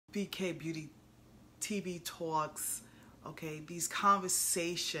BK Beauty TV talks, okay, these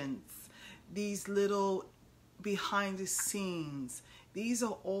conversations, these little behind the scenes, these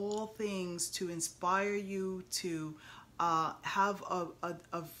are all things to inspire you to have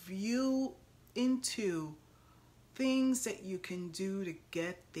a view into things that you can do to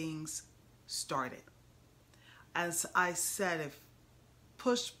get things started. As I said, if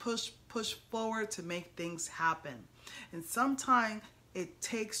push forward to make things happen. And sometimes it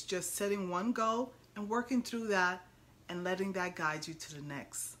takes just setting one goal and working through that and letting that guide you to the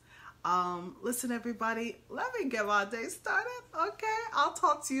next. Listen, everybody, let me get my day started, okay? I'll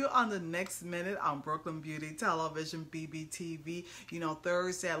talk to you on the next minute on Brooklyn Beauty Television, BBTV. You know,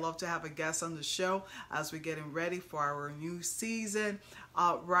 Thursday, I love to have a guest on the show as we're getting ready for our new season.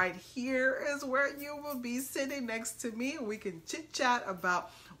 Right here is where you will be sitting next to me. We can chit-chat about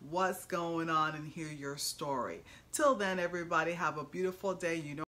what's going on and hear your story. Till then, everybody, have a beautiful day. You know